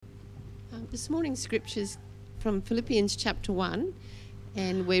This morning's scripture's from Philippians chapter 1,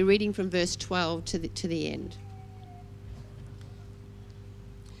 and we're reading from verse 12 to the end.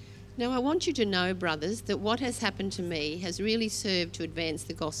 Now I want you to know, brothers, that what has happened to me has really served to advance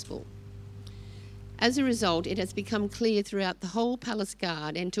the gospel. As a result, it has become clear throughout the whole palace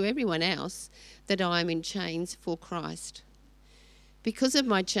guard and to everyone else that I am in chains for Christ. Because of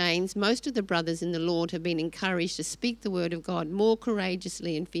my chains, most of the brothers in the Lord have been encouraged to speak the word of God more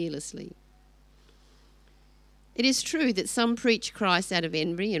courageously and fearlessly. It is true that some preach Christ out of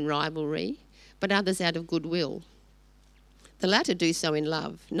envy and rivalry, but others out of goodwill. The latter do so in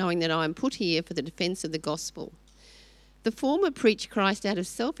love, knowing that I am put here for the defence of the gospel. The former preach Christ out of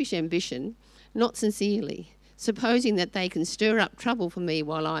selfish ambition, not sincerely, supposing that they can stir up trouble for me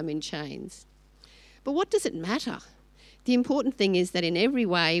while I'm in chains. But what does it matter? The important thing is that in every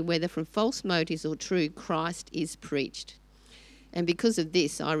way, whether from false motives or true, Christ is preached. And because of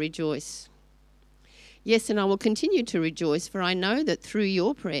this, I rejoice. Yes, and I will continue to rejoice, for I know that through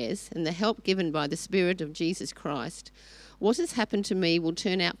your prayers and the help given by the Spirit of Jesus Christ, what has happened to me will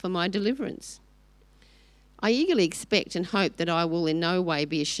turn out for my deliverance. I eagerly expect and hope that I will in no way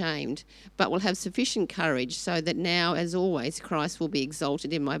be ashamed, but will have sufficient courage so that now, as always, Christ will be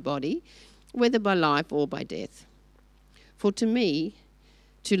exalted in my body, whether by life or by death. For to me,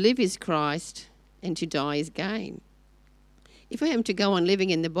 to live is Christ and to die is gain. If I am to go on living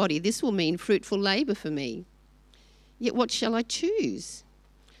in the body, this will mean fruitful labour for me. Yet what shall I choose?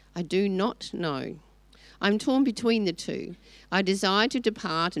 I do not know. I am torn between the two. I desire to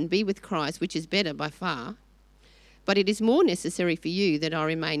depart and be with Christ, which is better by far. But it is more necessary for you that I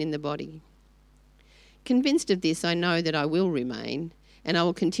remain in the body. Convinced of this, I know that I will remain, and I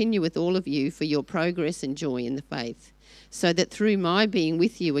will continue with all of you for your progress and joy in the faith, so that through my being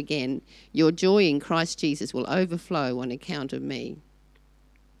with you again, your joy in Christ Jesus will overflow on account of me.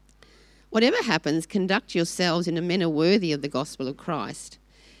 Whatever happens, conduct yourselves in a manner worthy of the gospel of Christ.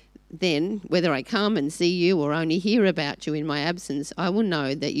 Then, whether I come and see you or only hear about you in my absence, I will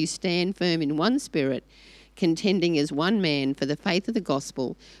know that you stand firm in one spirit, contending as one man for the faith of the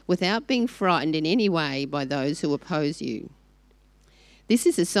gospel, without being frightened in any way by those who oppose you. This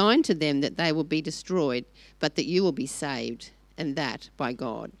is a sign to them that they will be destroyed, but that you will be saved, and that by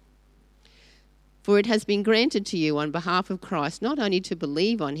God. For it has been granted to you on behalf of Christ not only to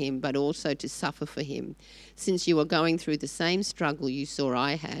believe on him, but also to suffer for him, since you are going through the same struggle you saw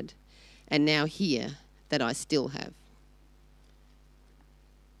I had, and now hear that I still have.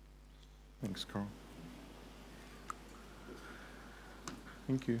 Thanks, Carl.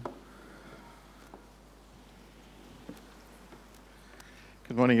 Thank you.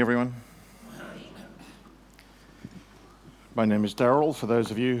 Good morning, everyone. My name is Darryl. For those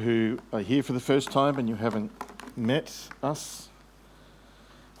of you who are here for the first time and you haven't met us,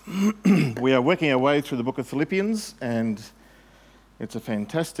 we are working our way through the book of Philippians, and it's a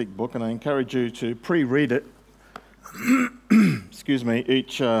fantastic book, and I encourage you to pre-read it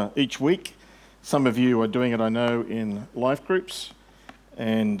each week. Some of you are doing it, I know, in life groups,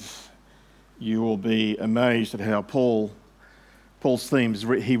 and you will be amazed at how Paul's themes,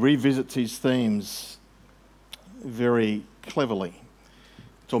 he revisits his themes very cleverly.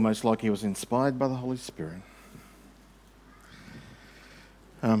 It's almost like he was inspired by the Holy Spirit.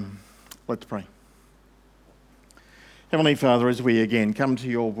 Let's pray. Heavenly Father, as we again come to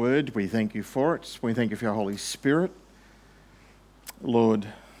your word, we thank you for it. We thank you for your Holy Spirit. Lord,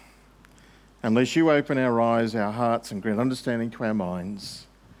 unless you open our eyes, our hearts, and grant understanding to our minds,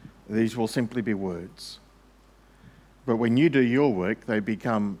 these will simply be words. But when you do your work, they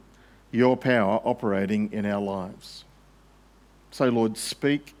become your power operating in our lives. So, Lord,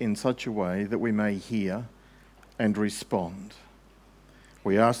 speak in such a way that we may hear and respond.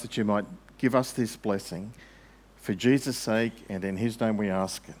 We ask that you might give us this blessing for Jesus' sake, and in his name we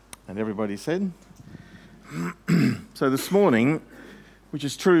ask it. And everybody said? So this morning, which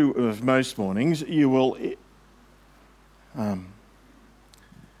is true of most mornings, you will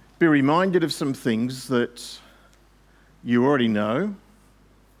be reminded of some things that you already know,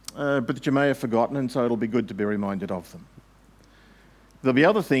 but that you may have forgotten, and so it'll be good to be reminded of them. There'll be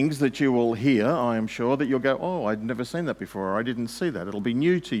other things that you will hear, I am sure, that you'll go, oh, I'd never seen that before, or I didn't see that. It'll be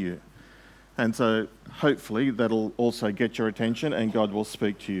new to you. And so hopefully that'll also get your attention and God will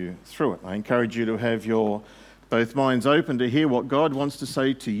speak to you through it. I encourage you to have your both minds open to hear what God wants to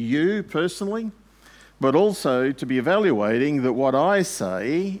say to you personally, but also to be evaluating that what I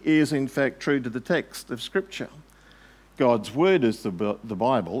say is in fact true to the text of Scripture. God's word is the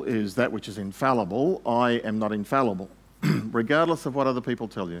Bible, is that which is infallible. I am not infallible, regardless of what other people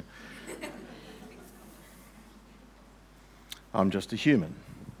tell you. I'm just a human.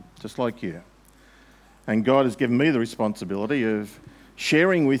 just like you. And God has given me the responsibility of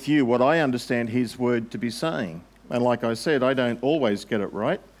sharing with you what I understand his word to be saying. And like I said, I don't always get it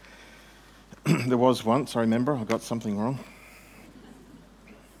right. There was once, I remember, I got something wrong.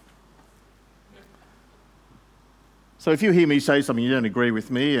 So if you hear me say something you don't agree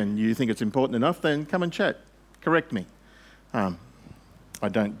with me and you think it's important enough, then come and chat. Correct me. I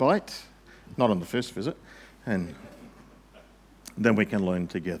don't bite, not on the first visit, and then we can learn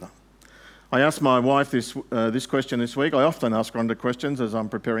together. I asked my wife this question this week. I often ask Rhonda questions as I'm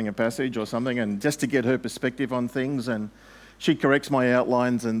preparing a passage or something, and just to get her perspective on things, and she corrects my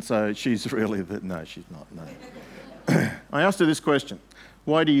outlines, and so she's really no, she's not, no. I asked her this question: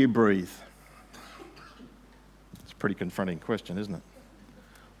 why do you breathe? It's a pretty confronting question, isn't it?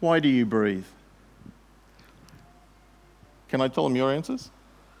 Why do you breathe? Can I tell them your answers?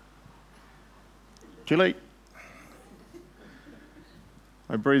 Too late.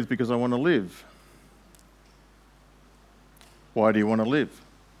 I breathe because I want to live. Why do you want to live?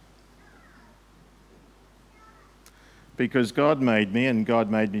 Because God made me, and God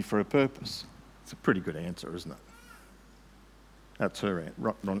made me for a purpose. It's a pretty good answer, isn't it? That's her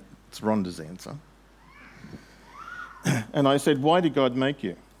answer. It's Rhonda's answer. And I said, why did God make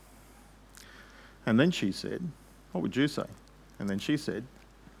you? And then she said, what would you say? And then she said,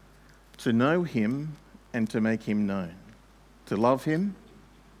 to know him and to make him known. To love him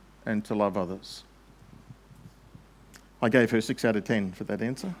and to love others. I gave her 6 out of 10 for that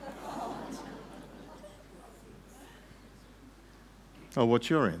answer. Oh, what's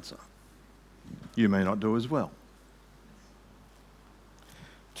your answer? You may not do as well.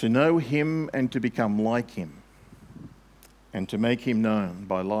 To know him and to become like him, and to make him known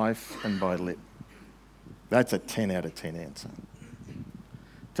by life and by lip. That's a 10 out of 10 answer.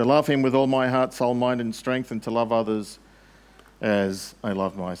 To love him with all my heart, soul, mind and strength, and to love others as I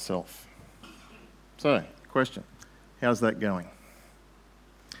love myself. So, question, how's that going?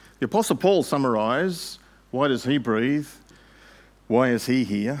 The Apostle Paul summarised, why does he breathe? Why is he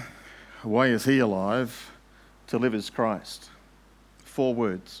here? Why is he alive? To live as Christ. 4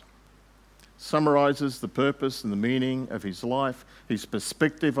 words. Summarises the purpose and the meaning of his life, his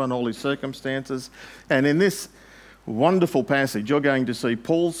perspective on all his circumstances. And in this wonderful passage, you're going to see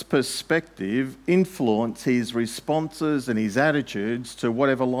Paul's perspective influence his responses and his attitudes to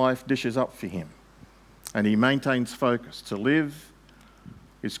whatever life dishes up for him. And he maintains focus. To live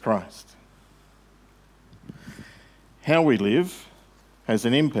is Christ. How we live has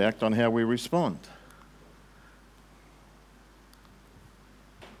an impact on how we respond.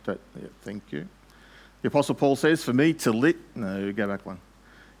 Thank you. The Apostle Paul says, for me to live,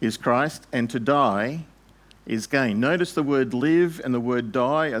 is Christ, and to die is gain. Notice the word live and the word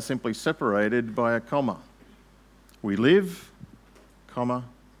die are simply separated by a comma. We live, comma,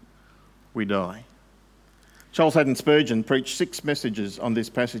 we die. Charles Haddon Spurgeon preached 6 messages on this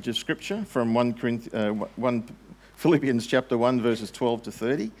passage of Scripture from 1 Philippians chapter 1, verses 12 to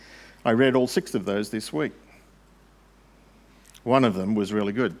 30. I read all 6 of those this week. One of them was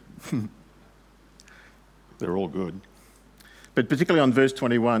really good. They're all good. But particularly on verse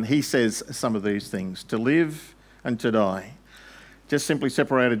 21, he says some of these things. To live and to die, just simply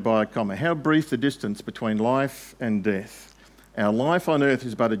separated by a comma. How brief the distance between life and death. Our life on earth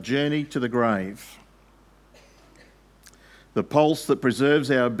is but a journey to the grave. The pulse that preserves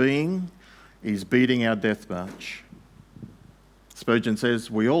our being is beating our death march. Spurgeon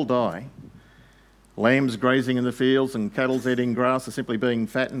says, we all die. Lambs grazing in the fields and cattle eating grass are simply being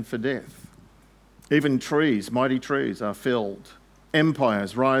fattened for death. Even trees, mighty trees, are felled.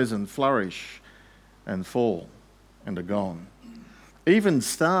 Empires rise and flourish and fall and are gone. Even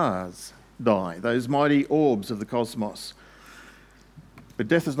stars die, those mighty orbs of the cosmos. But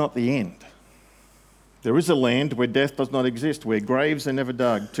death is not the end. There is a land where death does not exist, where graves are never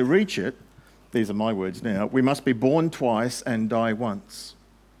dug. To reach it, these are my words now, we must be born twice and die once.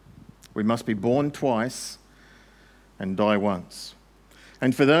 We must be born twice and die once.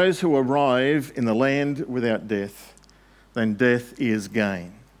 And for those who arrive in the land without death, then death is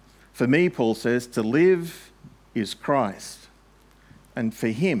gain. For me, Paul says, to live is Christ, and for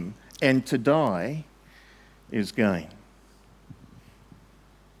him, and to die is gain.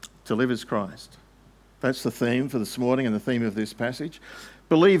 To live is Christ. That's the theme for this morning and the theme of this passage.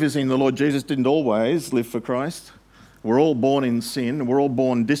 Believers in the Lord Jesus didn't always live for Christ. We're all born in sin. We're all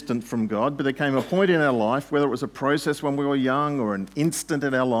born distant from God. But there came a point in our life, whether it was a process when we were young or an instant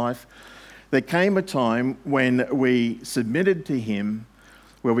in our life, there came a time when we submitted to him,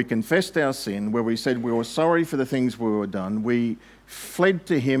 where we confessed our sin, where we said we were sorry for the things we were done. We fled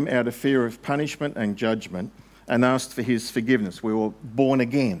to him out of fear of punishment and judgment and asked for his forgiveness. We were born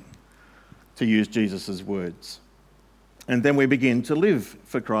again. to use Jesus' words. And then we begin to live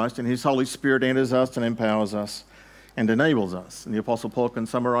for Christ, and his Holy Spirit enters us and empowers us and enables us. And the Apostle Paul can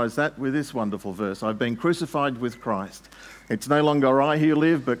summarise that with this wonderful verse: I've been crucified with Christ. It's no longer I who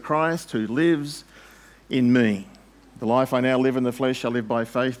live, but Christ who lives in me. The life I now live in the flesh, I live by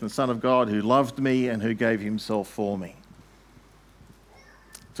faith in the Son of God who loved me and who gave himself for me.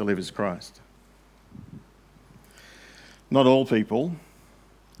 To live is Christ. Not all people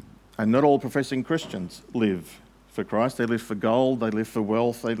and not all professing Christians live for Christ. They live for gold, they live for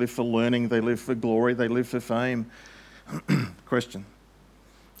wealth, they live for learning, they live for glory, they live for fame. Question: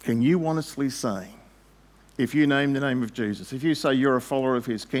 can you honestly say, if you name the name of Jesus, if you say you're a follower of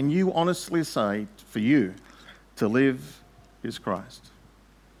his, can you honestly say for you to live is Christ?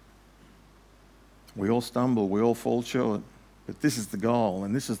 We all stumble, we all fall short, but this is the goal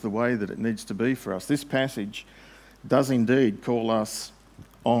and this is the way that it needs to be for us. This passage does indeed call us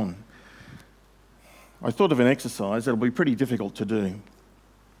on. I thought of an exercise that'll be pretty difficult to do.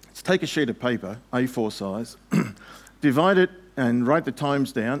 Let's take a sheet of paper, A4 size, divide it and write the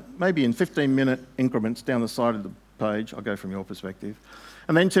times down, maybe in 15-minute increments down the side of the page. I'll go from your perspective.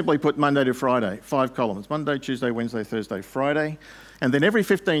 And then simply put Monday to Friday, 5 columns: Monday, Tuesday, Wednesday, Thursday, Friday. And then every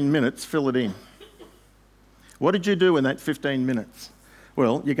 15 minutes, fill it in. What did you do in that 15 minutes?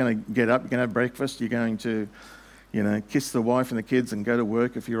 Well, you're going to get up, you're going to have breakfast, you're going to kiss the wife and the kids and go to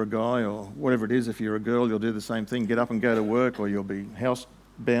work if you're a guy, or whatever it is. If you're a girl, you'll do the same thing. Get up and go to work, or you'll be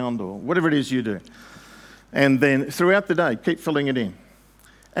housebound, or whatever it is you do. And then throughout the day, keep filling it in.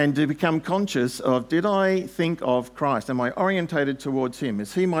 And to become conscious of, did I think of Christ? Am I orientated towards him?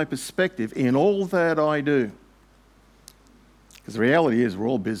 Is he my perspective in all that I do? Because the reality is we're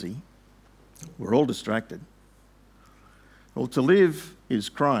all busy. We're all distracted. Well, to live is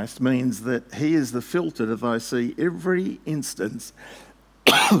Christ means that he is the filter that I see every instance,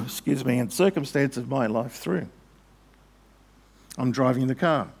 and circumstance of my life through. I'm driving the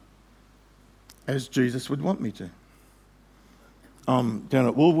car as Jesus would want me to. I'm down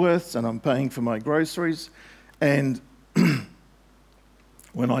at Woolworths and I'm paying for my groceries, and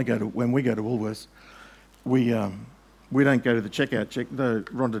when we go to Woolworths, we don't go to the checkout though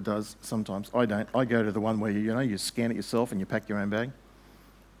Rhonda does sometimes. I don't. I go to the one where you scan it yourself and you pack your own bag.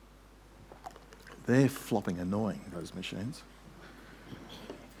 They're flopping annoying, those machines.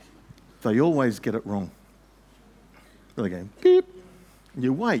 They always get it wrong. They go beep.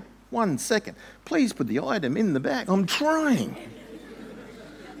 You wait 1 second. Please put the item in the bag. I'm trying.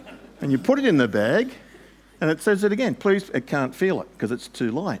 And you put it in the bag, and it says it again. Please, it can't feel it because it's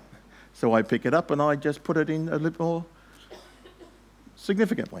too light. So I pick it up and I just put it in a little more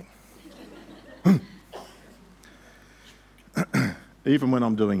significantly. Even when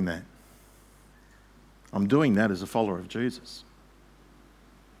I'm doing that as a follower of Jesus.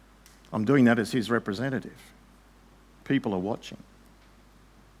 I'm doing that as his representative. People are watching.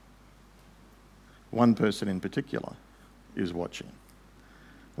 One person in particular is watching,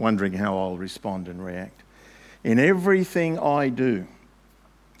 wondering how I'll respond and react. In everything I do,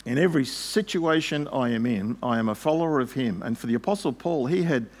 in every situation I am a follower of him. And for the Apostle Paul,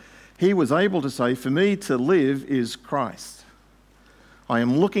 he was able to say, for me to live is Christ. I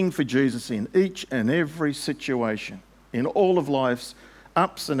am looking for Jesus in each and every situation, in all of life's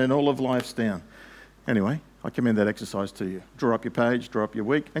ups and in all of life's down. Anyway, I commend that exercise to you. Draw up your page, draw up your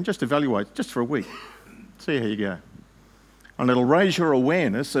week, and just evaluate, just for a week. See how you go. And it'll raise your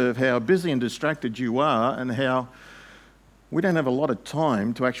awareness of how busy and distracted you are, and how we don't have a lot of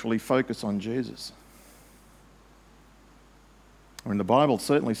time to actually focus on Jesus. I mean, the Bible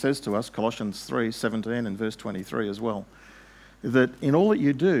certainly says to us, Colossians 3:17 and verse 23 as well, that in all that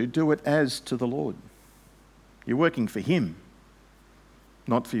you do, do it as to the Lord. You're working for him,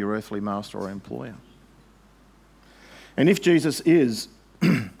 not for your earthly master or employer. And if Jesus is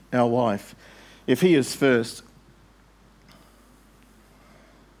our life, if he is first,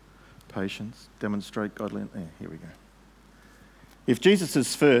 patience, demonstrate godly. Here we go. If Jesus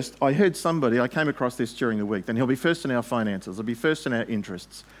is first, I came across this during the week, then he'll be first in our finances, he'll be first in our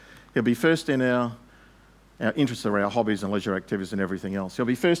interests, he'll be first in our interests are our hobbies and leisure activities and everything else. He'll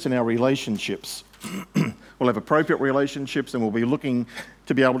be first in our relationships. We'll have appropriate relationships, and we'll be looking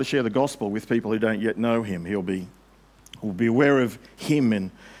to be able to share the gospel with people who don't yet know him. We'll be aware of him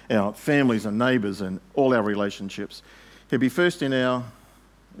in our families and neighbours and all our relationships. He'll be first in our,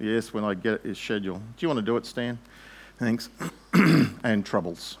 when I get his schedule. Do you want to do it, Stan? Thanks. And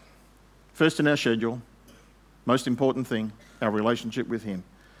troubles. First in our schedule, most important thing, our relationship with him.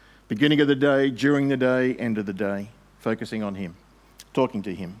 Beginning of the day, during the day, end of the day, focusing on him, talking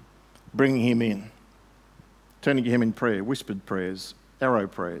to him, bringing him in, turning to him in prayer, whispered prayers, arrow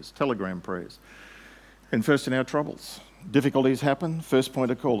prayers, telegram prayers. And first in our troubles. Difficulties happen, first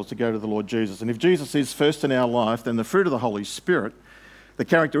point of call is to go to the Lord Jesus. And if Jesus is first in our life, then the fruit of the Holy Spirit, the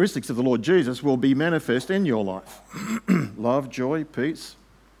characteristics of the Lord Jesus, will be manifest in your life. Love, joy, peace,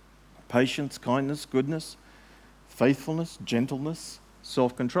 patience, kindness, goodness, faithfulness, gentleness,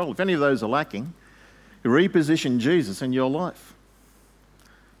 self-control. If any of those are lacking, reposition Jesus in your life.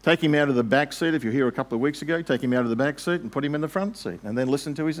 Take him out of the back seat. If you're here a couple of weeks ago, take him out of the back seat and put him in the front seat, and then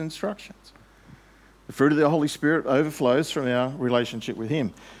listen to his instructions. The fruit of the Holy Spirit overflows from our relationship with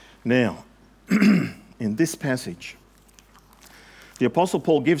him. Now, in this passage, the Apostle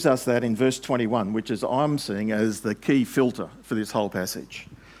Paul gives us that in verse 21, which is I'm seeing as the key filter for this whole passage.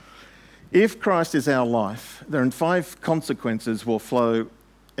 If Christ is our life, then 5 consequences will flow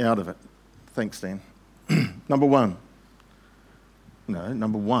out of it. Thanks, Dan. Number one.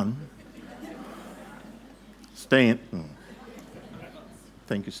 Stan.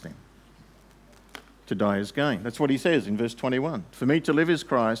 Thank you, Stan. To die is gain. That's what he says in verse 21. For me to live is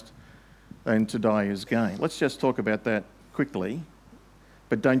Christ, and to die is gain. Let's just talk about that quickly,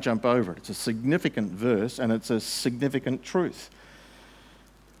 but don't jump over it. It's a significant verse, and it's a significant truth.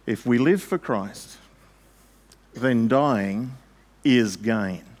 If we live for Christ, then dying is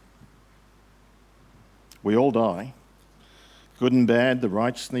gain. We all die. Good and bad, the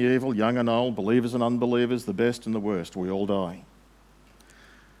righteous and the evil, young and old, believers and unbelievers, the best and the worst, we all die.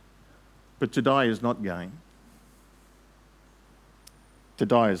 But to die is not gain. To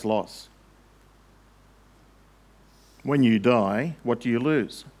die is loss. When you die, what do you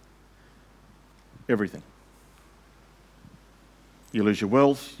lose? Everything. You lose your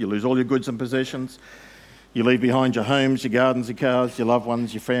wealth, you lose all your goods and possessions, you leave behind your homes, your gardens, your cars, your loved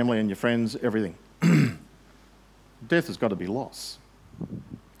ones, your family and your friends, everything. Death has got to be loss.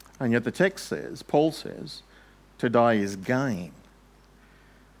 And yet the text says, Paul says, to die is gain.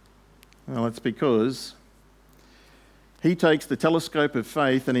 Well, it's because he takes the telescope of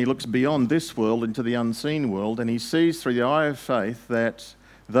faith and he looks beyond this world into the unseen world, and he sees through the eye of faith that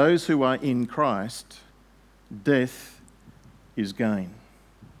those who are in Christ, death is gain.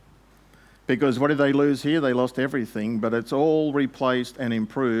 Because what did they lose here? They lost everything, but it's all replaced and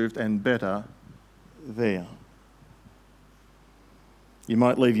improved and better there. You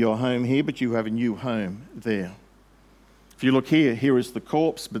might leave your home here, but you have a new home there. If you look here, here is the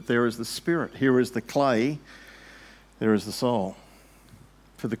corpse, but there is the spirit. Here is the clay, there is the soul.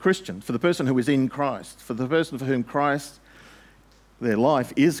 For the Christian, for the person who is in Christ, for the person for whom Christ, their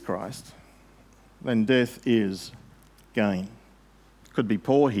life is Christ, then death is gain. Could be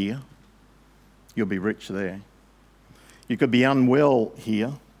poor here, you'll be rich there. You could be unwell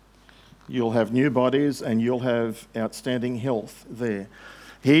here, you'll have new bodies and you'll have outstanding health there.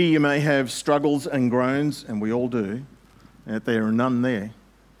 Here you may have struggles and groans, and we all do, and there are none there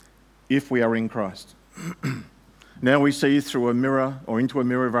if we are in Christ. Now we see through a mirror, or into a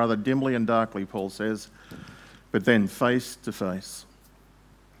mirror rather dimly and darkly, Paul says, but then face to face.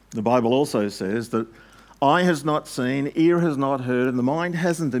 The Bible also says that eye has not seen, ear has not heard, and the mind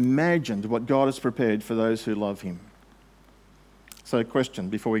hasn't imagined what God has prepared for those who love him. So, question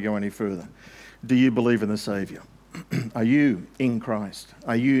before we go any further. Do you believe in the Saviour? Are you in Christ?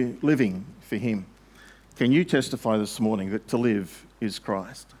 Are you living for him? Can you testify this morning that to live is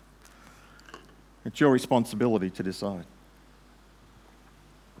Christ? It's your responsibility to decide.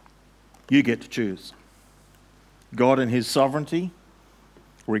 You get to choose. God in his sovereignty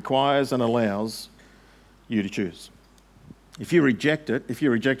requires and allows you to choose. If you reject it, if you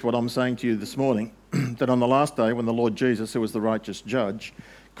reject what I'm saying to you this morning, that on the last day when the Lord Jesus, who is the righteous judge,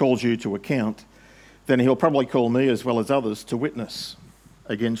 calls you to account, then he'll probably call me as well as others to witness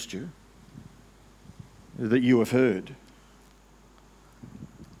against you that you have heard.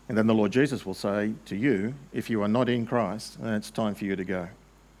 And then the Lord Jesus will say to you, if you are not in Christ, then it's time for you to go.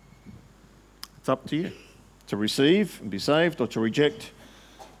 It's up to you to receive and be saved, or to reject,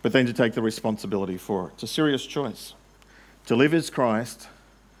 but then to take the responsibility for it. It's a serious choice. To live is Christ,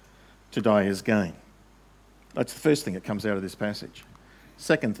 to die is gain. That's the first thing that comes out of this passage.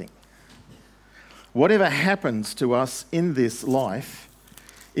 Second thing, whatever happens to us in this life,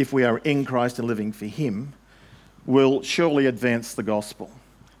 if we are in Christ and living for him, will surely advance the gospel.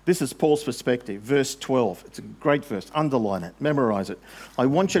 This is Paul's perspective, verse 12. It's a great verse. Underline it, memorize it. I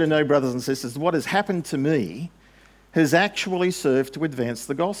want you to know, brothers and sisters, what has happened to me has actually served to advance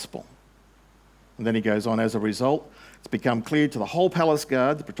the gospel. And then he goes on, as a result, it's become clear to the whole palace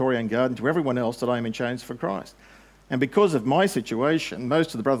guard, the Praetorian Guard, and to everyone else that I am in chains for Christ. And because of my situation,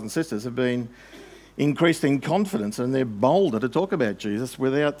 most of the brothers and sisters have been increased in confidence, and they're bolder to talk about Jesus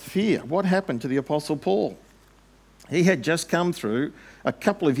without fear. What happened to the Apostle Paul? He had just come through a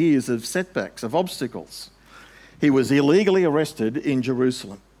couple of years of setbacks, of obstacles. He was illegally arrested in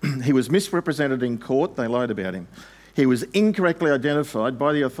Jerusalem. He was misrepresented in court. They lied about him. He was incorrectly identified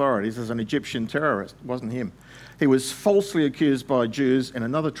by the authorities as an Egyptian terrorist. It wasn't him. He was falsely accused by Jews in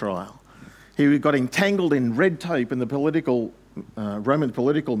another trial. He got entangled in red tape in the Roman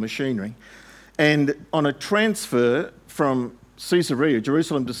political machinery. And on a transfer from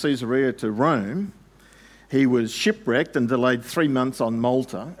Jerusalem to Caesarea to Rome, he was shipwrecked and delayed 3 months on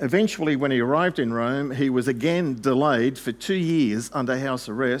Malta. Eventually, when he arrived in Rome, he was again delayed for 2 years under house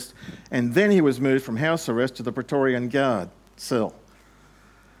arrest, and then he was moved from house arrest to the Praetorian Guard cell.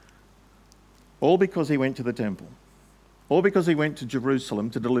 All because he went to the temple. All because he went to Jerusalem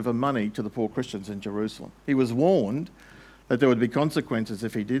to deliver money to the poor Christians in Jerusalem. He was warned that there would be consequences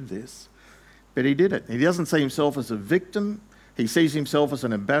if he did this, but he did it. He doesn't see himself as a victim. He sees himself as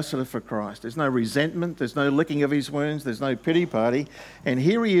an ambassador for Christ. There's no resentment, there's no licking of his wounds, there's no pity party. And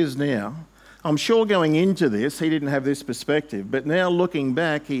here he is now. I'm sure going into this, he didn't have this perspective, but now looking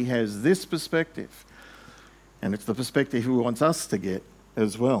back, he has this perspective. And it's the perspective he wants us to get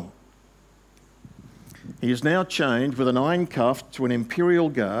as well. He is now chained with an iron cuff to an imperial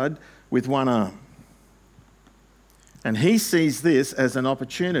guard with one arm. And he sees this as an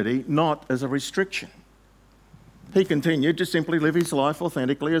opportunity, not as a restriction. He continued to simply live his life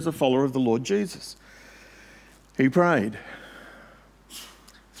authentically as a follower of the Lord Jesus. He prayed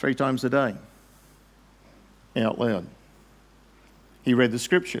 3 times a day, out loud. He read the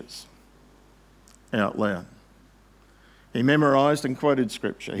scriptures, out loud. He memorised and quoted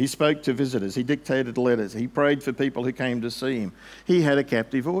scripture. He spoke to visitors. He dictated letters. He prayed for people who came to see him. He had a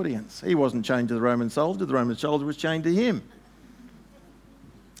captive audience. He wasn't chained to the Roman soldier. The Roman soldier was chained to him.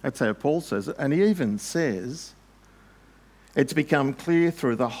 That's how Paul says it. And he even says, it's become clear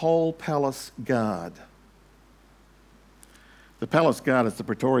through the whole palace guard. The palace guard is the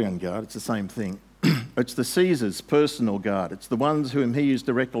Praetorian Guard. It's the same thing. It's the Caesar's personal guard. It's the ones whom he is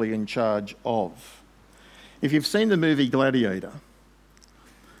directly in charge of. If you've seen the movie Gladiator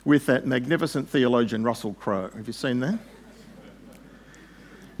with that magnificent theologian Russell Crowe, have you seen that?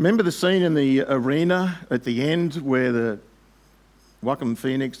 Remember the scene in the arena at the end where the Joaquin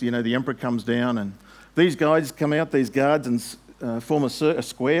Phoenix, the emperor comes down and these guys come out, these guards, and form a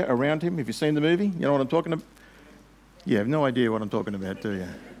square around him. Have you seen the movie? You know what I'm talking about? You have no idea what I'm talking about, do you?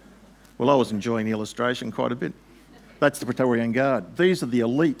 Well, I was enjoying the illustration quite a bit. That's the Praetorian Guard. These are the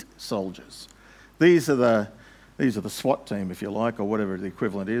elite soldiers. These are the SWAT team, if you like, or whatever the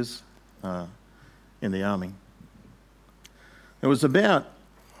equivalent is in the army. There was about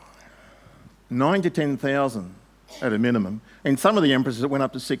 9,000 to 10,000 at a minimum. In some of the emperors, it went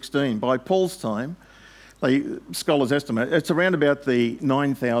up to 16. By Paul's time, scholars estimate it's around about the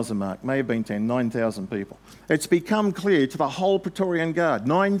 9,000 mark, may have been 9,000 people. It's become clear to the whole Praetorian Guard,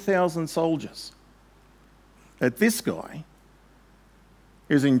 9,000 soldiers, that this guy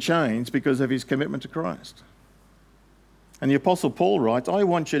is in chains because of his commitment to Christ. And the Apostle Paul writes, I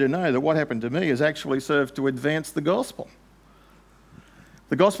want you to know that what happened to me has actually served to advance the gospel.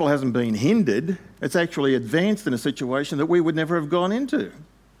 The gospel hasn't been hindered, it's actually advanced in a situation that we would never have gone into.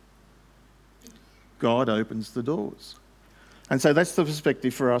 God opens the doors. And so that's the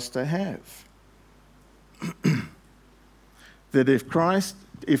perspective for us to have. That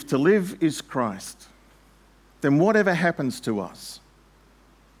if to live is Christ, then whatever happens to us,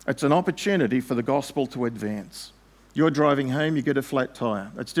 it's an opportunity for the gospel to advance. You're driving home, you get a flat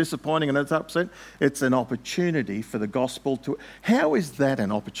tyre. It's disappointing and it's upset. It's an opportunity for the gospel to... How is that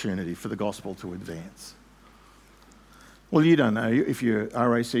an opportunity for the gospel to advance? Well, you don't know. If you're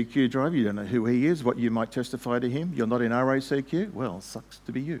RACQ driver, you don't know who he is, what you might testify to him. You're not in RACQ? Well, sucks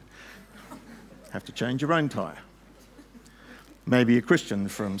to be you. Have to change your own tyre. Maybe a Christian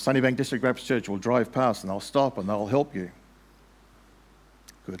from Sunnybank District Baptist Church will drive past and they'll stop and they'll help you.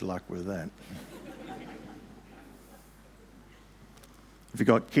 Good luck with that. If you've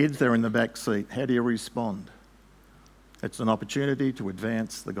got kids, they're in the back seat. How do you respond? It's an opportunity to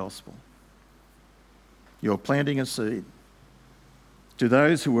advance the gospel. You're planting a seed to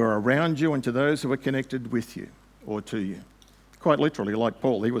those who are around you and to those who are connected with you or to you. Quite literally, like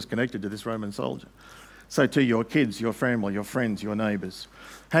Paul, he was connected to this Roman soldier. So to your kids, your family, your friends, your neighbours.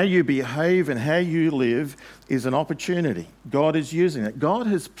 How you behave and how you live is an opportunity. God is using it. God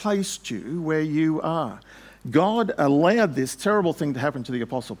has placed you where you are. God allowed this terrible thing to happen to the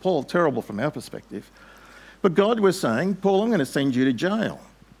Apostle Paul, terrible from our perspective. But God was saying, Paul, I'm going to send you to jail.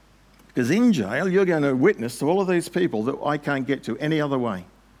 Because in jail, you're going to witness to all of these people that I can't get to any other way.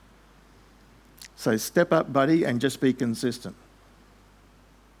 So step up, buddy, and just be consistent.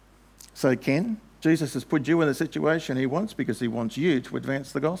 So Ken, Jesus has put you in the situation he wants because he wants you to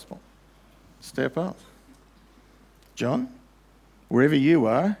advance the gospel. Step up. John, wherever you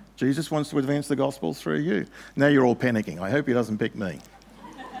are, Jesus wants to advance the gospel through you. Now you're all panicking. I hope he doesn't pick me.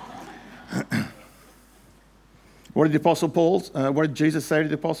 What did Jesus say to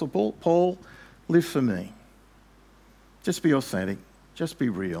the Apostle Paul? Paul, live for me. Just be authentic. Just be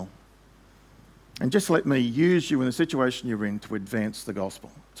real. And just let me use you in the situation you're in to advance the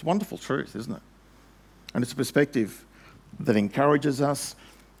gospel. It's a wonderful truth, isn't it? And it's a perspective that encourages us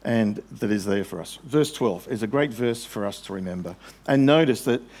and that is there for us. Verse 12 is a great verse for us to remember. And notice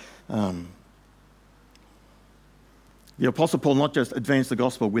that the Apostle Paul not just advanced the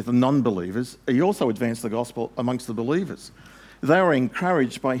gospel with the non-believers, he also advanced the gospel amongst the believers. They were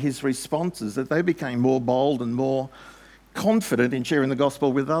encouraged by his responses that they became more bold and more confident in sharing the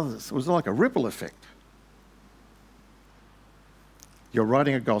gospel with others. It was like a ripple effect. You're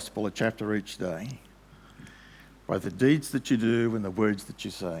writing a gospel, a chapter each day, by the deeds that you do and the words that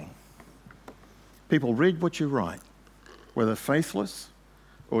you say. People read what you write, whether faithless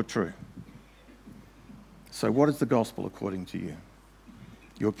or true. So what is the gospel according to you?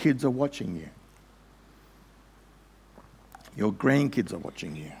 Your kids are watching you. Your grandkids are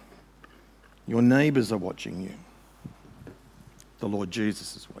watching you. Your neighbours are watching you. The Lord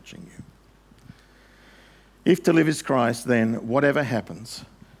Jesus is watching you. If to live is Christ, then whatever happens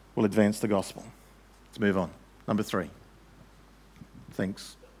will advance the gospel. Let's move on. Number 3.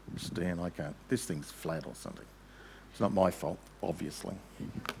 Thanks, Stan. I can't. This thing's flat or something. It's not my fault, obviously.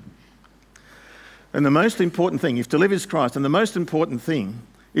 And the most important thing, if to live is Christ, and the most important thing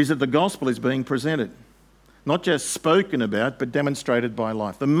is that the gospel is being presented. Not just spoken about, but demonstrated by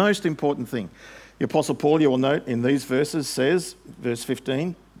life. The most important thing. The Apostle Paul, you will note in these verses, says, verse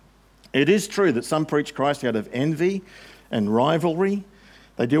 15, it is true that some preach Christ out of envy and rivalry.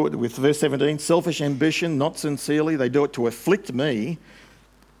 They do it with, verse 17, selfish ambition, not sincerely. They do it to afflict me.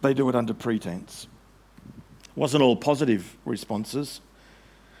 They do it under pretense. Wasn't all positive responses.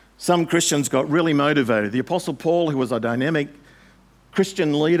 Some Christians got really motivated. The Apostle Paul, who was a dynamic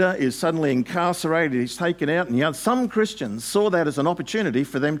Christian leader, is suddenly incarcerated. He's taken out. And some Christians saw that as an opportunity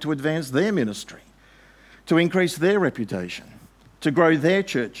for them to advance their ministry, to increase their reputation, to grow their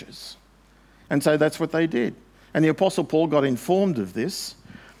churches. And so that's what they did. And the Apostle Paul got informed of this,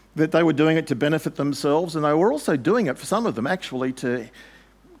 that they were doing it to benefit themselves, and they were also doing it, for some of them, actually to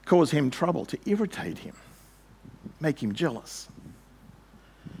cause him trouble, to irritate him, make him jealous.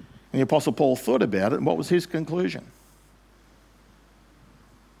 And the Apostle Paul thought about it, and what was his conclusion?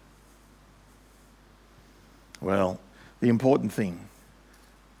 Well, the important thing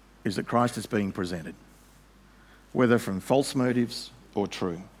is that Christ is being presented, whether from false motives or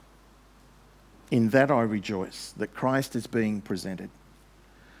true. In that I rejoice, that Christ is being presented.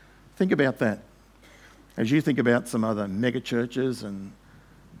 Think about that. As you think about some other mega churches and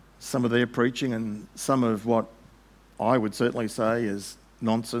some of their preaching and some of what I would certainly say is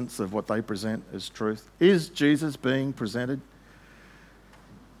nonsense of what they present as truth. Is Jesus being presented?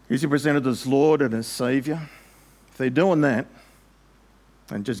 Is he presented as Lord and as Saviour? If they're doing that,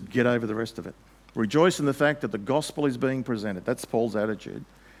 then just get over the rest of it. Rejoice in the fact that the gospel is being presented. That's Paul's attitude,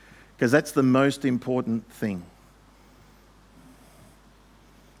 because that's the most important thing.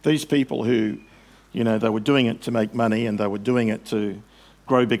 These people who, they were doing it to make money and they were doing it to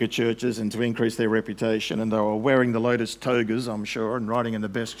grow bigger churches and to increase their reputation, and they were wearing the latest togas, I'm sure, and riding in the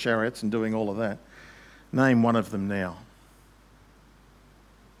best chariots and doing all of that. Name one of them now.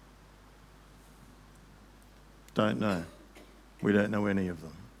 Don't know. We don't know any of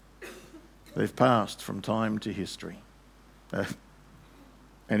them. They've passed from time to history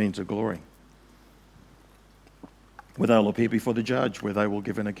and into glory, where they'll appear before the judge, where they will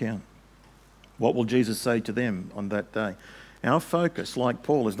give an account. What will Jesus say to them on that day? Our focus, like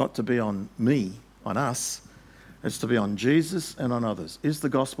Paul, is not to be on me, on us. It's to be on Jesus and on others. Is the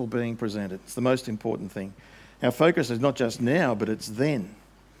gospel being presented? It's the most important thing. Our focus is not just now, but it's then.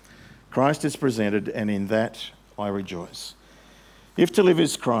 Christ is presented, and in that I rejoice. If to live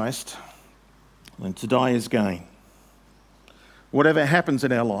is Christ, then to die is gain. Whatever happens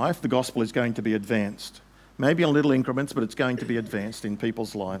in our life, the gospel is going to be advanced. Maybe in little increments, but it's going to be advanced in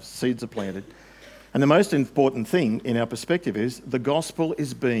people's lives. Seeds are planted. And the most important thing in our perspective is the gospel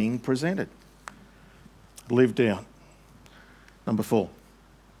is being presented, lived out. Number 4.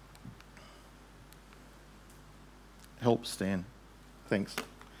 Help, Stan. Thanks.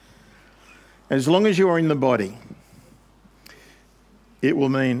 As long as you are in the body, it will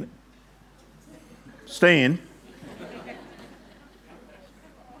mean, Stan,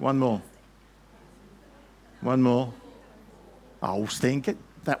 one more. Oh, Stan, get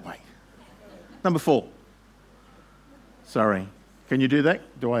that way. Number 4. Sorry. Can you do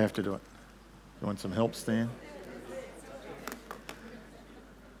that? Do I have to do it? You want some help, Stan?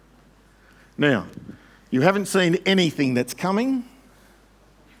 Now, you haven't seen anything that's coming.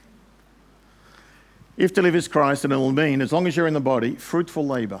 If to live is Christ, and it will mean, as long as you're in the body, fruitful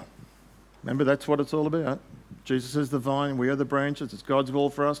labour. Remember, that's what it's all about. Jesus is the vine, we are the branches. It's God's will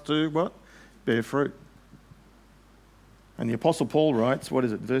for us to, what? Bear fruit. And the Apostle Paul writes, what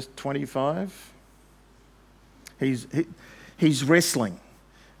is it, verse 25? He's wrestling.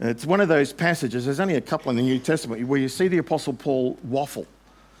 It's one of those passages, there's only a couple in the New Testament, where you see the Apostle Paul waffle.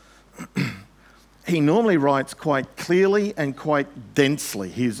 He normally writes quite clearly and quite densely.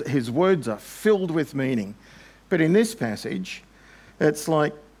 His words are filled with meaning. But in this passage, it's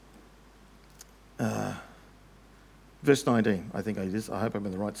like, verse 19, I think it is. I hope I'm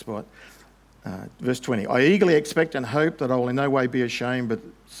in the right spot. Verse 20, I eagerly expect and hope that I will in no way be ashamed, but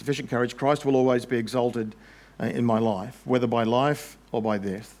sufficient courage, Christ will always be exalted in my life, whether by life or by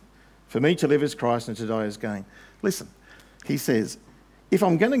death. For me to live is Christ and to die is gain. Listen, he says, if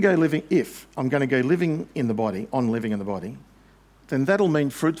I'm going to go living in the body, then that'll mean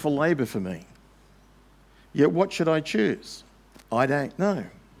fruitful labour for me. Yet what should I choose? I don't know.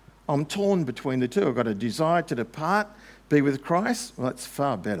 I'm torn between the two. I've got a desire to depart, be with Christ. Well, that's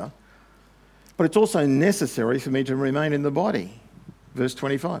far better. But it's also necessary for me to remain in the body. Verse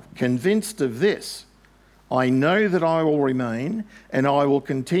 25, convinced of this, I know that I will remain and I will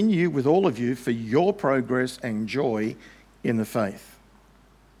continue with all of you for your progress and joy in the faith.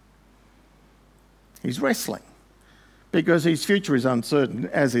 He's wrestling because his future is uncertain,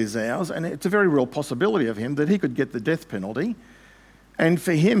 as is ours, and it's a very real possibility of him that he could get the death penalty. And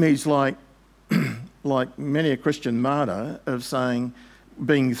for him, he's like many a Christian martyr of saying,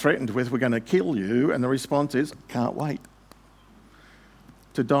 being threatened with, we're going to kill you, and the response is, can't wait.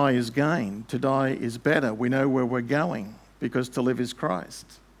 To die is gain. To die is better. We know where we're going because to live is Christ.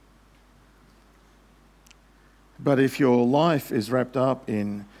 But if your life is wrapped up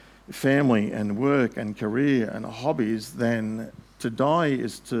in family and work and career and hobbies, then to die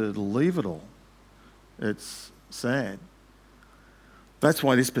is to leave it all. It's sad. That's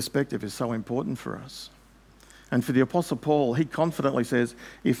why this perspective is so important for us. And for the Apostle Paul, he confidently says,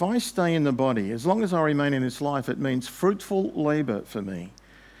 if I stay in the body, as long as I remain in this life, it means fruitful labour for me,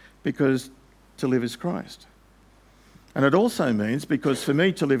 because to live is Christ. And it also means, because for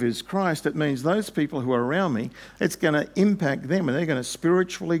me to live is Christ, it means those people who are around me, it's going to impact them and they're going to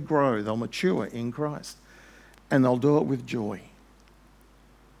spiritually grow. They'll mature in Christ and they'll do it with joy.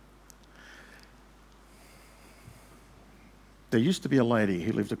 There used to be a lady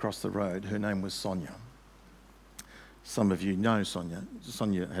who lived across the road. Her name was Sonia. Some of you know Sonia.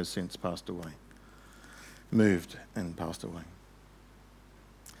 Sonia has since passed away, moved and passed away.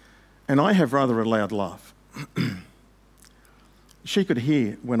 And I have rather a loud laugh. She could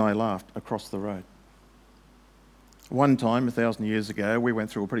hear when I laughed across the road. One time, 1,000 years ago, we went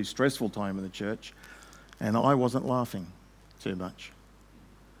through a pretty stressful time in the church, and I wasn't laughing too much.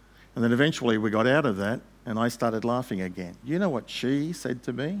 And then eventually we got out of that, and I started laughing again. You know what she said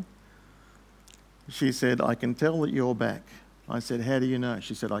to me? She said, I can tell that you're back. I said, how do you know?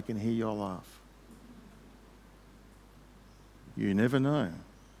 She said, I can hear your laugh. You never know.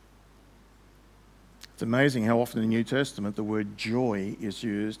 It's amazing how often in the New Testament the word joy is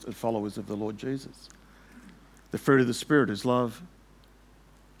used of followers of the Lord Jesus. The fruit of the Spirit is love,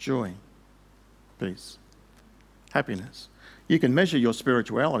 joy, peace, happiness. You can measure your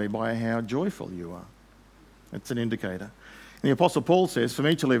spirituality by how joyful you are. It's an indicator. And the Apostle Paul says, for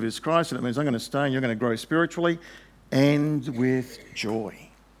me to live is Christ, and it means I'm going to stay and you're going to grow spiritually and with joy.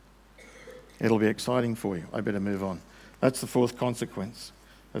 It'll be exciting for you. I better move on. That's the fourth consequence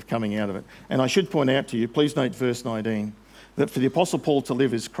of coming out of it. And I should point out to you, please note verse 19, that for the Apostle Paul to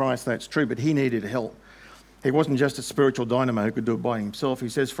live is Christ, that's true, but he needed help. He wasn't just a spiritual dynamo who could do it by himself. He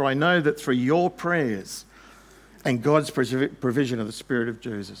says, for I know that through your prayers and God's provision of the Spirit of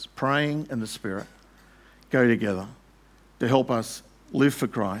Jesus, praying and the Spirit go together to help us live for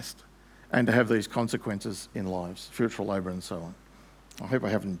Christ and to have these consequences in lives, fruitful labour and so on. I hope I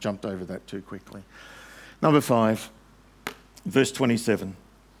haven't jumped over that too quickly. Number 5, verse 27.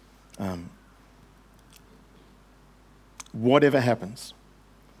 Whatever happens,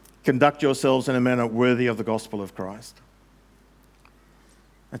 conduct yourselves in a manner worthy of the gospel of Christ.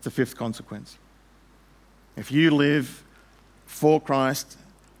 That's the fifth consequence. If you live for Christ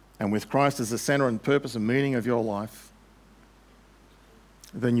and with Christ as the centre and purpose and meaning of your life,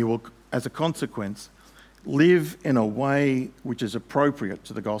 then you will, as a consequence, live in a way which is appropriate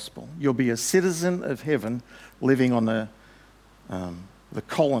to the gospel. You'll be a citizen of heaven living on the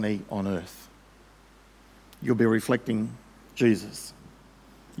colony on earth. you'll be reflecting Jesus.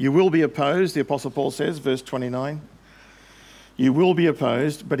 You will be opposed, the Apostle Paul says, verse 29. You will be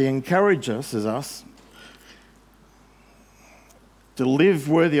opposed, but he encourages us to live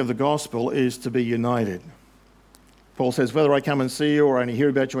worthy of the gospel is to be united. Paul says, whether I come and see you or only hear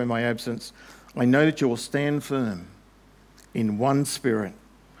about you in my absence, I know that you will stand firm in one spirit,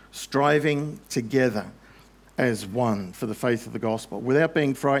 striving together as one for the faith of the gospel, without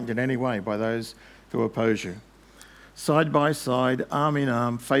being frightened in any way by those who oppose you. Side by side, arm in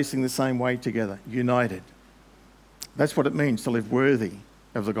arm, facing the same way together, united. That's what it means to live worthy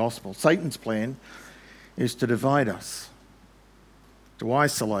of the gospel. Satan's plan is to divide us, to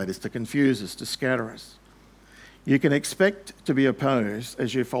isolate us, to confuse us, to scatter us. You can expect to be opposed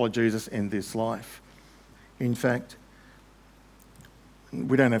as you follow Jesus in this life. In fact,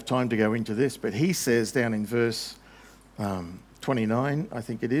 we don't have time to go into this, but he says down in verse 29, I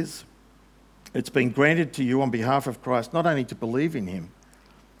think it is, it's been granted to you on behalf of Christ not only to believe in him,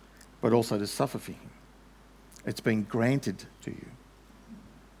 but also to suffer for him. It's been granted to you.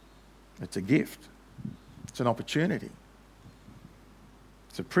 It's a gift. It's an opportunity.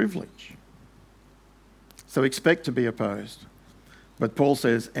 It's a privilege. So expect to be opposed. But Paul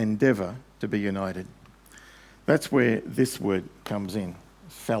says, endeavour to be united. That's where this word comes in,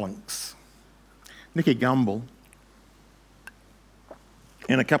 phalanx. Nicky Gumbel,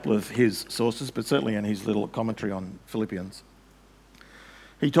 in a couple of his sources, but certainly in his little commentary on Philippians,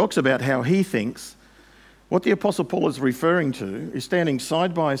 he talks about how he thinks what the Apostle Paul is referring to is standing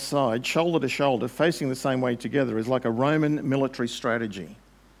side by side, shoulder to shoulder, facing the same way together is like a Roman military strategy.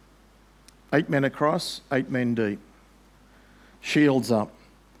 8 men across, 8 men deep. Shields up.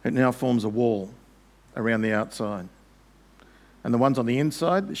 It now forms a wall around the outside. And the ones on the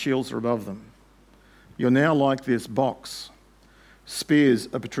inside, the shields are above them. You're now like this box. Spears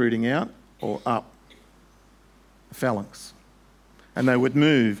are protruding out or up. A phalanx. And they would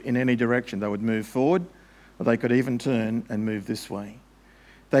move in any direction. They would move forward, or they could even turn and move this way.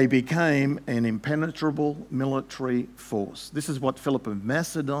 They became an impenetrable military force. This is what Philip of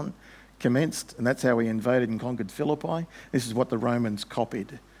Macedon commenced, and that's how he invaded and conquered Philippi. This is what the Romans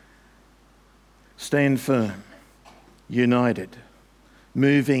copied. Stand firm, united,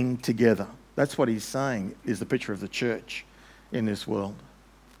 moving together. That's what he's saying is the picture of the church in this world.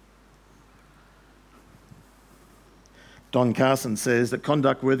 Don Carson says that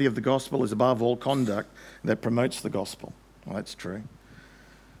conduct worthy of the gospel is above all conduct that promotes the gospel. Well, that's true.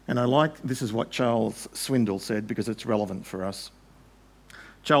 And this is what Charles Swindoll said because it's relevant for us.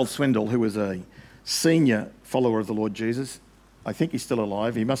 Charles Swindoll, who was a senior follower of the Lord Jesus, I think he's still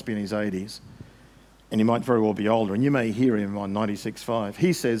alive, he must be in his 80s, and he might very well be older, and you may hear him on 96.5.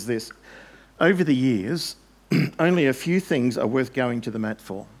 He says this, over the years, only a few things are worth going to the mat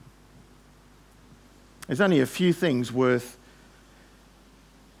for. There's only a few things worth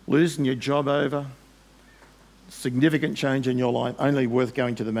losing your job over, significant change in your life, only worth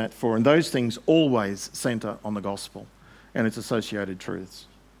going to the mat for. And those things always centre on the gospel and its associated truths.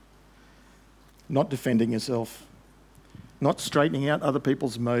 Not defending yourself, not straightening out other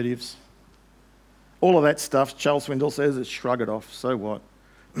people's motives. All of that stuff, Charles Swindoll says, is shrug it off. So what?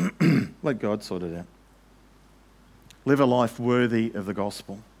 Let God sort it out. Live a life worthy of the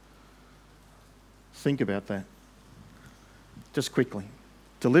gospel. Think about that. Just quickly.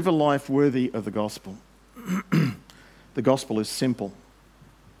 To live a life worthy of the gospel. The gospel is simple.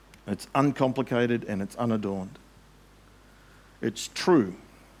 It's uncomplicated and it's unadorned. It's true.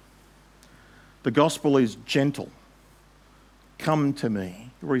 The gospel is gentle. Come to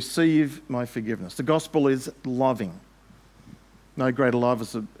me. Receive my forgiveness. The gospel is loving. No greater love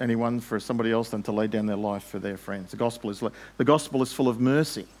is anyone for somebody else than to lay down their life for their friends. The gospel is full of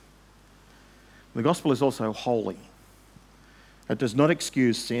mercy. The gospel is also holy. It does not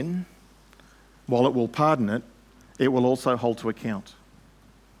excuse sin. While it will pardon it, it will also hold to account.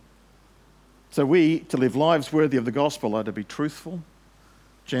 So we, to live lives worthy of the gospel, are to be truthful,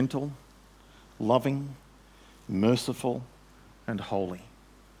 gentle, loving, merciful, and holy.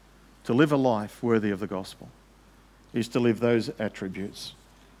 To live a life worthy of the gospel is to live those attributes.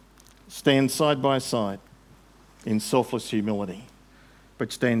 Stand side by side in selfless humility,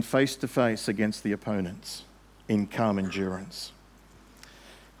 but stand face to face against the opponents in calm endurance.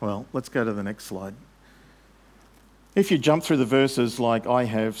 Well, let's go to the next slide. If you jump through the verses like I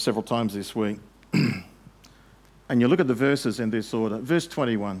have several times this week, and you look at the verses in this order, verse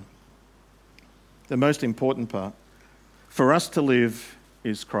 21, the most important part, for us to live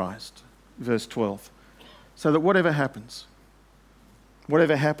is Christ. Verse 12, so that whatever happens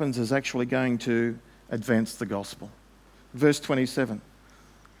is actually going to advance the gospel. Verse 27,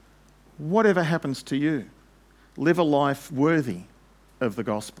 whatever happens to you live a life worthy of the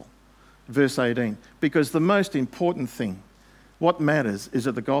gospel. Verse 18, because the most important thing, what matters, is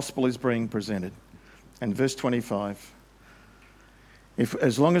that the gospel is being presented. And verse 25,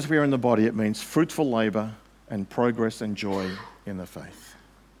 as long as we are in the body, it means fruitful labour and progress and joy in the faith.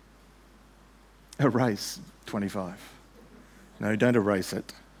 Erase 25. No, don't erase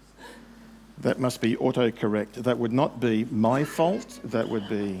it. That must be autocorrect. That would not be my fault. That would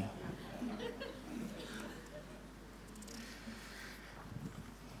be...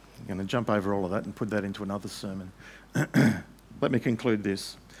 I'm going to jump over all of that and put that into another sermon. Let me conclude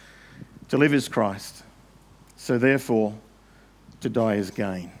this. To live is Christ, so therefore to die is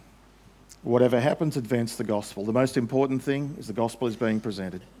gain. Whatever happens, advance the gospel. The most important thing is the gospel is being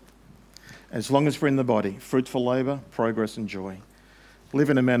presented. As long as we're in the body, fruitful labour, progress and joy. Live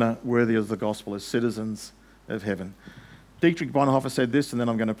in a manner worthy of the gospel as citizens of heaven. Dietrich Bonhoeffer said this, and then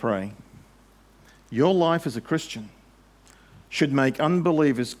I'm going to pray. Your life as a Christian should make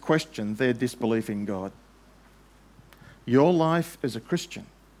unbelievers question their disbelief in God. Your life as a Christian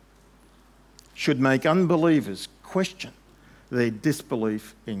should make unbelievers question their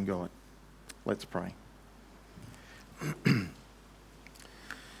disbelief in God. Let's pray.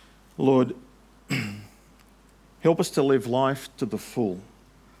 Lord, help us to live life to the full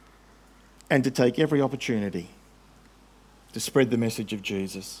and to take every opportunity to spread the message of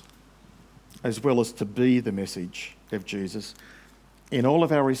Jesus, as well as to be the message of Jesus in all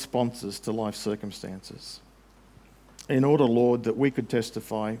of our responses to life circumstances. In order, Lord, that we could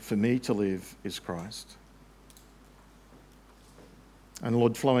testify, for me to live is Christ. And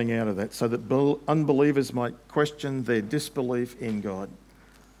Lord, flowing out of that, so that unbelievers might question their disbelief in God,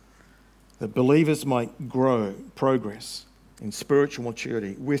 that believers might grow, progress in spiritual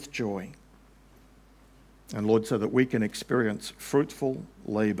maturity with joy. And Lord, so that we can experience fruitful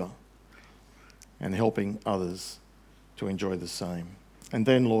labour and helping others to enjoy the same. And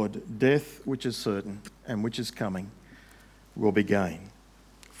then, Lord, death, which is certain and which is coming, will be gain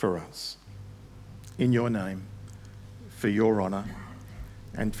for us. In your name, for your honour,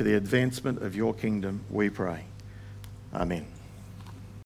 and for the advancement of your kingdom, we pray. Amen.